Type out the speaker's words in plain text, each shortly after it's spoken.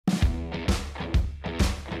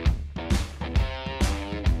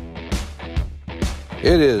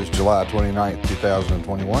It is July 29th,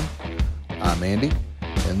 2021. I'm Andy,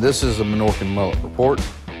 and this is the Minorcan Mullet Report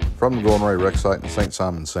from the Golden Ray Wreck Site in St.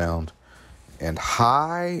 Simons Sound. And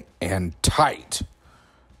high and tight,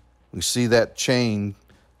 we see that chain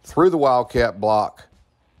through the Wildcat block,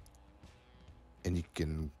 and you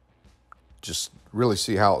can just really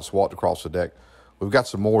see how it's walked across the deck. We've got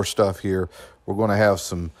some more stuff here. We're going to have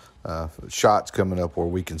some shots coming up where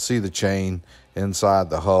we can see the chain inside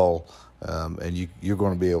the hull. And you're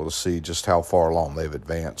going to be able to see just how far along they've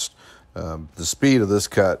advanced. The speed of this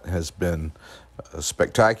cut has been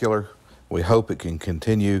spectacular. We hope it can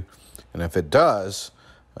continue. And if it does,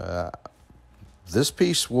 this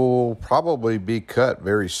piece will probably be cut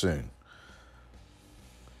very soon.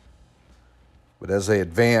 But as they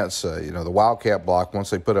advance, the Wildcat block,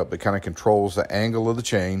 once they put up, it kind of controls the angle of the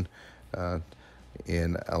chain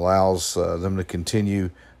and allows them to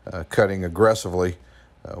continue cutting aggressively.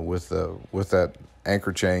 With that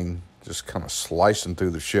anchor chain just kind of slicing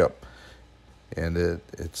through the ship. And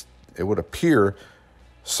it would appear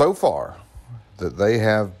so far that they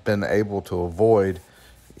have been able to avoid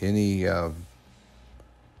any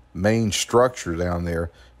main structure down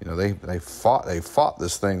there. They fought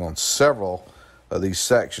this thing on several of these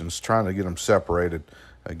sections, trying to get them separated,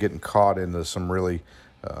 getting caught into some really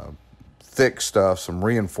thick stuff, some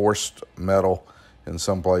reinforced metal in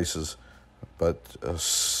some places. But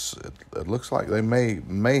it looks like they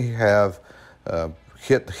may have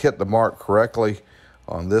hit the mark correctly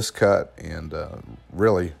on this cut, and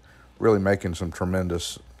really making some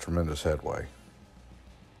tremendous headway.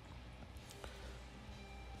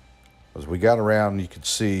 As we got around, you could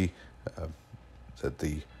see that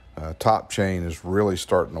the top chain is really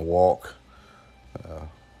starting to walk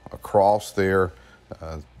across there.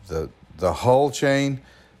 The hull chain,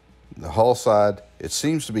 the hull side, it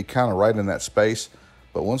seems to be kind of right in that space,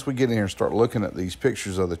 but once we get in here and start looking at these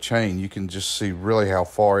pictures of the chain, you can just see really how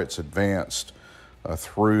far it's advanced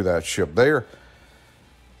through that ship.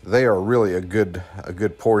 They are really a good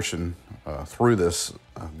portion through this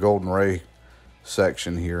Golden Ray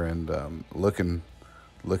section here, and looking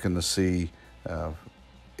to see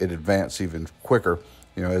it advance even quicker.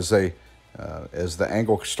 As the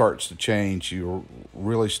angle starts to change, you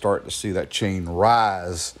really start to see that chain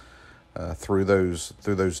rise through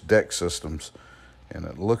those deck systems, and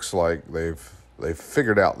it looks like they've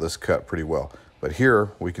figured out this cut pretty well. But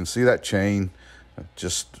here we can see that chain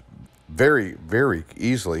just very, very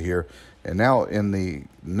easily here. And now in the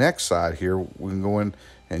next side here, we can go in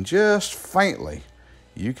and just faintly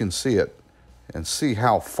you can see it and see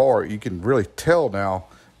how far. You can really tell now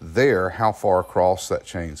there how far across that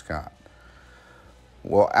chain's got.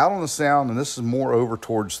 Well, out on the Sound, and this is more over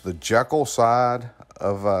towards the Jekyll side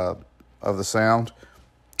of the Sound,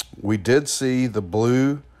 we did see the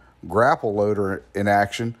blue grapple loader in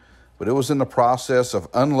action, but it was in the process of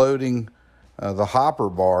unloading the hopper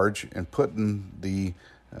barge and putting the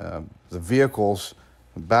vehicles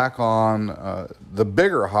back on the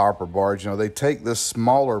bigger hopper barge. They take this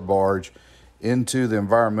smaller barge into the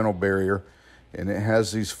environmental barrier, and it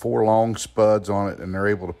has these 4 long spuds on it, and they're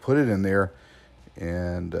able to put it in there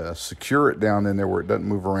and secure it down in there where it doesn't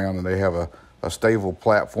move around, and they have a stable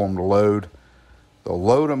platform to load. They'll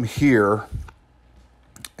load them here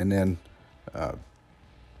and then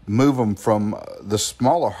move them from the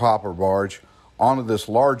smaller hopper barge onto this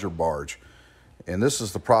larger barge. And this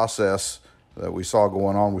is the process that we saw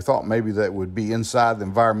going on. We thought maybe that would be inside the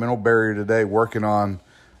environmental barrier today, working on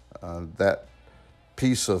that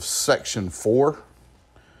piece of section 4.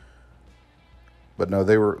 But no,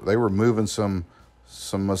 they were moving some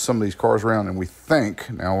of these cars around, and we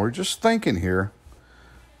think, now we're just thinking here,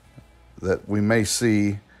 that we may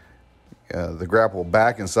see the grapple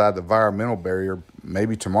back inside the environmental barrier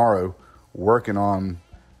maybe tomorrow, working on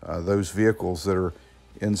those vehicles that are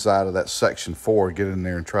inside of that section 4, get in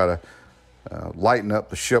there and try to lighten up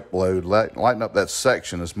the ship load, lighten up that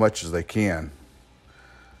section as much as they can.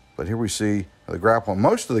 But here we see the grapple.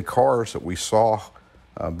 Most of the cars that we saw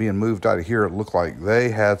being moved out of here, it looked like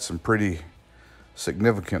they had some pretty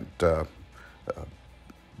significant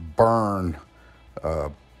burn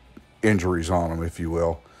injuries on them, if you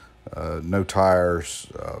will. No tires,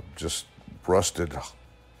 just rusted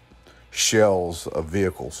shells of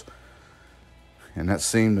vehicles. And that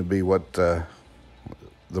seemed to be what the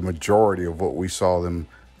majority of what we saw them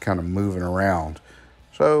kind of moving around.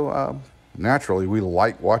 So naturally, we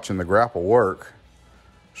like watching the grapple work.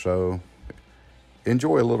 So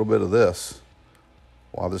enjoy a little bit of this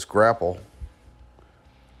while this grapple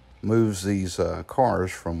moves these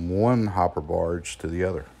cars from one hopper barge to the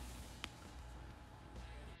other.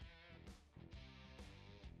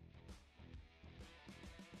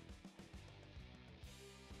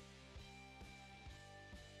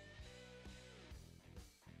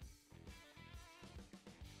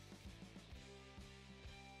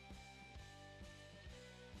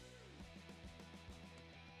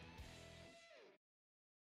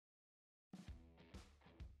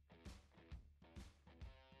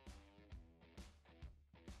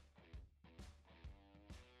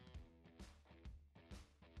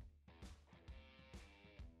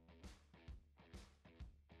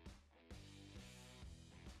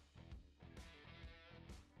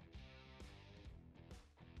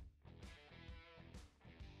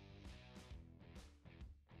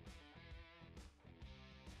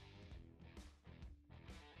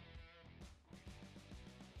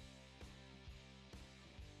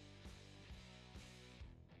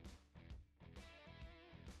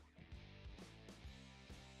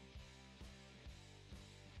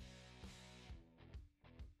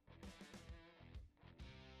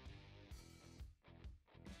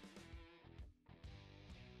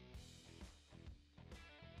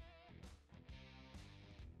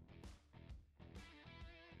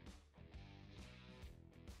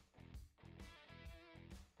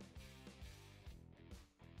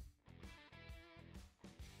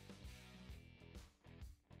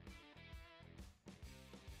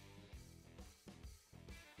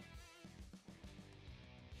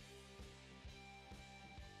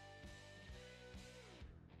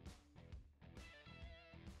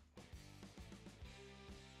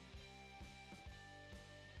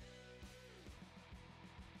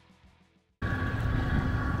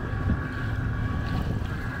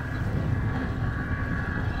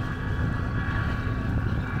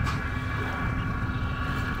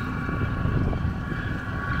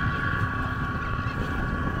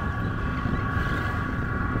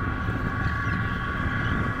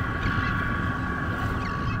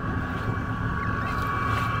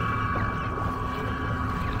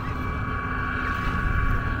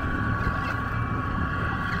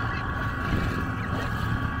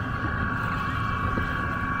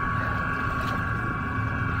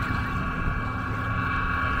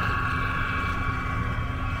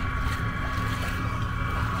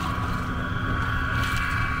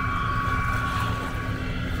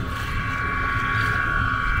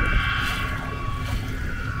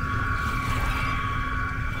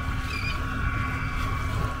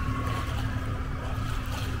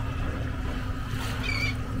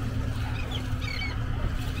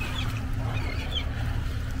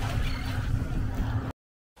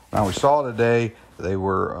 Now, we saw today they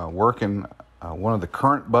were working one of the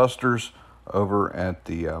current busters over at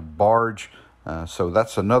the barge. So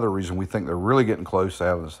that's another reason we think they're really getting close to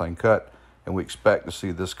having this thing cut. And we expect to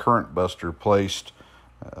see this current buster placed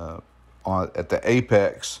at the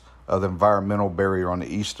apex of the environmental barrier on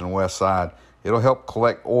the east and west side. It'll help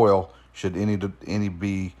collect oil should any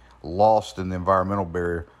be lost in the environmental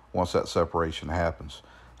barrier once that separation happens.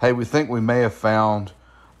 Hey, we think we may have found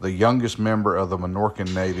the youngest member of the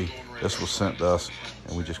Minorcan Navy. This was sent to us,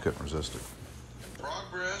 and we just couldn't resist it.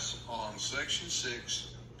 Progress on Section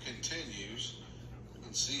 6 continues. You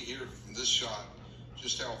can see here from this shot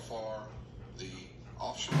just how far the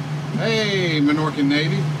offshore... Hey, Minorcan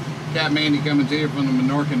Navy. Captain Andy coming to you from the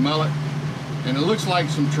Minorcan Mullet. And it looks like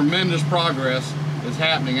some tremendous progress is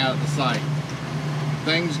happening out at the site.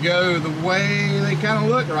 Things go the way they kind of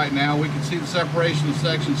look right now. We can see the separation of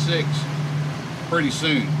Section 6 pretty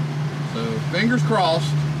soon. So fingers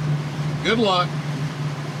crossed. Good luck.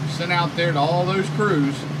 Sent out there to all those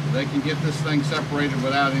crews so they can get this thing separated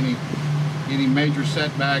without any major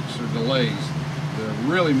setbacks or delays.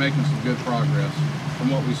 They're really making some good progress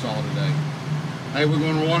from what we saw today. Hey, we're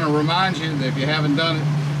going to want to remind you that if you haven't done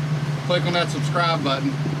it, click on that subscribe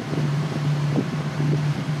button.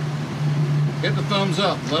 Hit the thumbs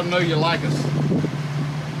up. Let them know you like us.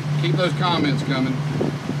 Keep those comments coming.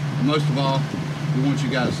 And most of all, we want you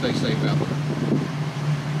guys to stay safe out there.